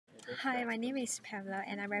Hi, my name is Pamela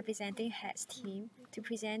and I'm representing HEX team to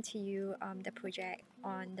present to you the project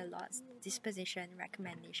on the lots disposition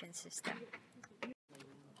recommendation system.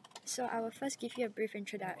 So I will first give you a brief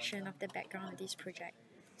introduction of the background of this project.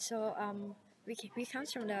 So we come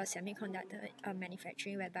from the semiconductor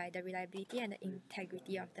manufacturing, whereby the reliability and the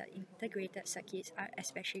integrity of the integrated circuits are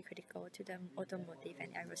especially critical to the automotive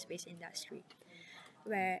and aerospace industry,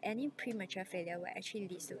 where any premature failure will actually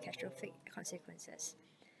lead to catastrophic consequences.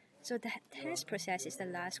 So the test process is the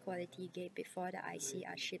last quality gate before the IC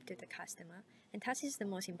are shipped to the customer, and thus is the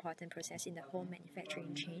most important process in the whole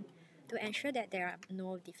manufacturing chain to ensure that there are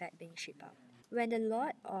no defects being shipped out. When the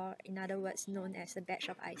lot, or in other words known as the batch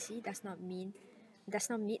of IC, does not meet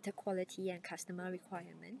the quality and customer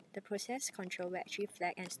requirement, the process control will actually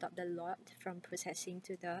flag and stop the lot from processing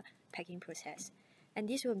to the packing process, and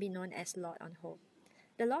this will be known as lot on hold.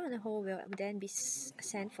 The lot on hold will then be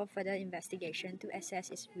sent for further investigation to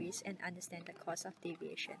assess its risk and understand the cause of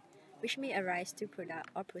deviation, which may arise to product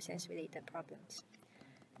or process-related problems.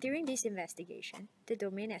 During this investigation, the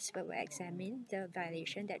domain expert will examine the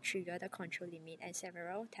violation that trigger the control limit, and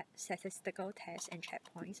several statistical tests and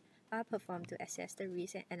checkpoints are performed to assess the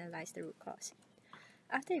risk and analyze the root cause.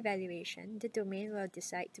 After evaluation, the domain will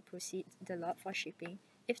decide to proceed the lot for shipping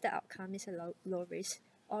if the outcome is a low risk,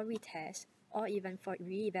 or retest, or even for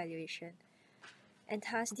re-evaluation. And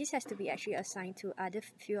thus, this has to be actually assigned to other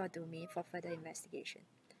field or domain for further investigation.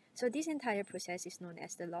 So this entire process is known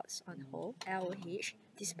as the lots on hold LOH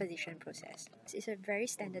disposition process. It's a very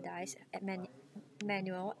standardized,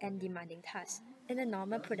 manual and demanding task. In a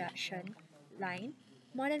normal production line,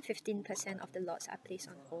 more than 15% of the lots are placed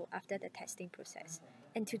on hold after the testing process.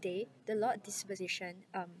 And today, the lot disposition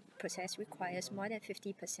process requires more than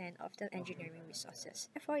 50% of the engineering resources.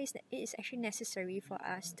 Therefore, it is actually necessary for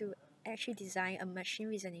us to actually design a machine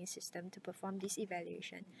reasoning system to perform this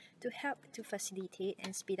evaluation to help to facilitate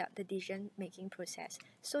and speed up the decision-making process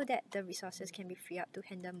so that the resources can be freed up to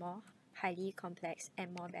handle more highly complex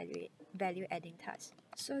and more value-adding tasks.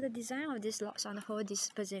 So the design of this lots on hold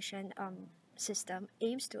disposition system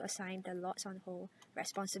aims to assign the lots on hold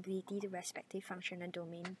responsibility to respective functional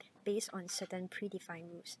domain based on certain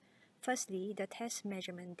predefined rules. Firstly, the test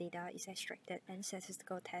measurement data is extracted and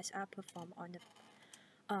statistical tests are performed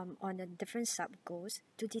on the different sub-goals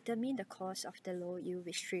to determine the cause of the low yield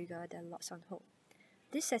which trigger the lots on hold.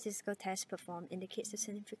 This statistical test performed indicates the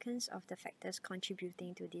significance of the factors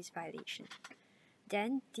contributing to this violation.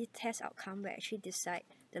 Then, the test outcome will actually decide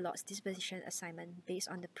the lots disposition assignment based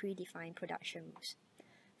on the predefined production rules.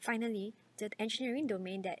 Finally, the engineering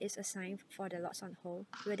domain that is assigned for the lots on hold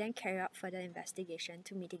will then carry out further investigation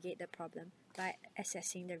to mitigate the problem by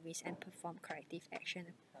assessing the risk and perform corrective action.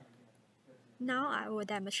 Now I will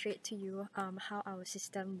demonstrate to you how our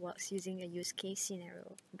system works using a use case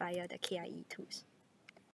scenario via the KIE tools.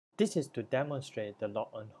 This is to demonstrate the lot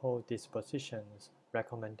on hold dispositions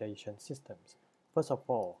recommendation systems. First of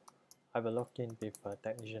all, I will log in with a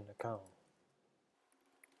technician account.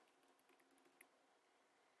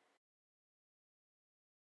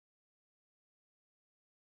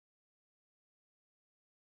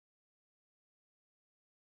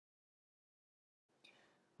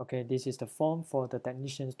 Okay, this is the form for the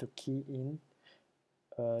technicians to key in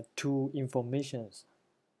two informations.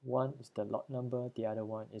 One is the lot number, the other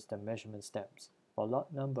one is the measurement steps. For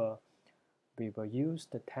lot number, we will use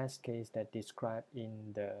the test case that described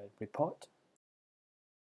in the report.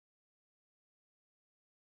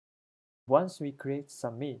 Once we create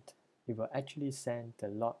submit, it will actually send the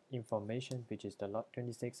lot information, which is the lot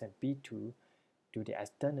 26 and B2, to the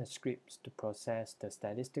external scripts to process the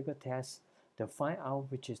statistical tests to find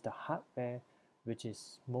out which is the hardware which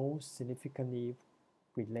is most significantly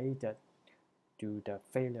related to the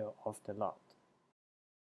failure of the lot.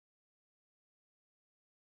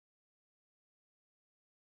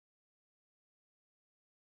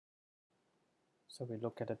 So we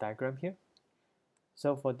look at the diagram here.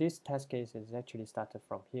 So for this test case, it's actually started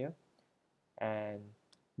from here, and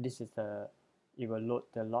this is it will load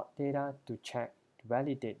the lot data to check, to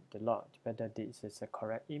validate the lot, whether this is a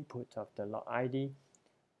correct input of the lot ID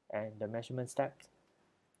and the measurement steps.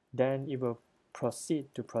 Then it will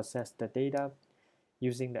proceed to process the data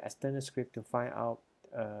using the external script to find out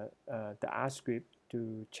the R script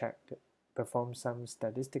to check, perform some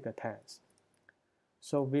statistical tests.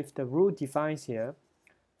 So with the rule defined here,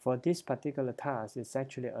 for this particular task, it's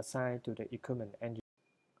actually assigned to the equipment engineer.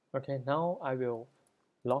 Okay, now I will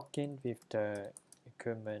log in with the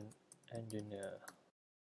equipment engineer.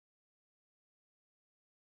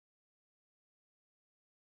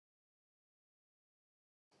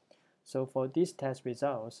 So for these test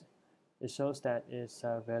results, It shows that it's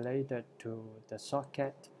related to the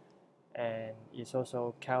socket, and it's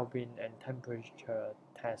also Kelvin and temperature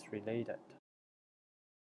test related.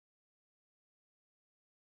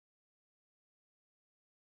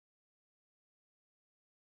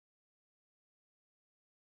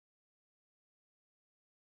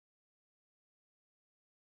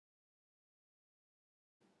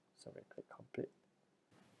 So we click complete.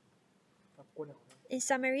 In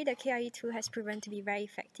summary, the KIE tool has proven to be very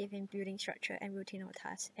effective in building structure and routine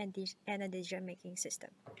tasks and a decision-making system.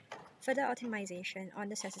 Further optimization on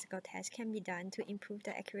the statistical test can be done to improve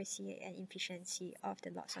the accuracy and efficiency of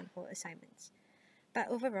the lots on hold assignments. But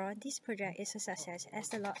overall, this project is a success as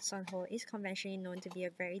the lots on hold is conventionally known to be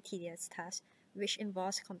a very tedious task which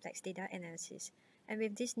involves complex data analysis. And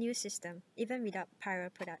with this new system, even without prior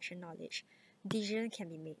production knowledge, decisions can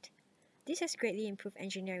be made. This has greatly improved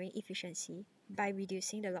engineering efficiency by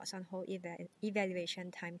reducing the lots on hold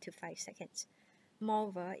evaluation time to 5 seconds.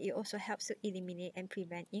 Moreover, it also helps to eliminate and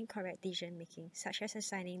prevent incorrect decision making, such as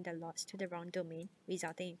assigning the lots to the wrong domain,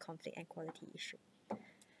 resulting in conflict and quality issue.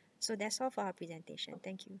 So that's all for our presentation.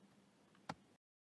 Thank you.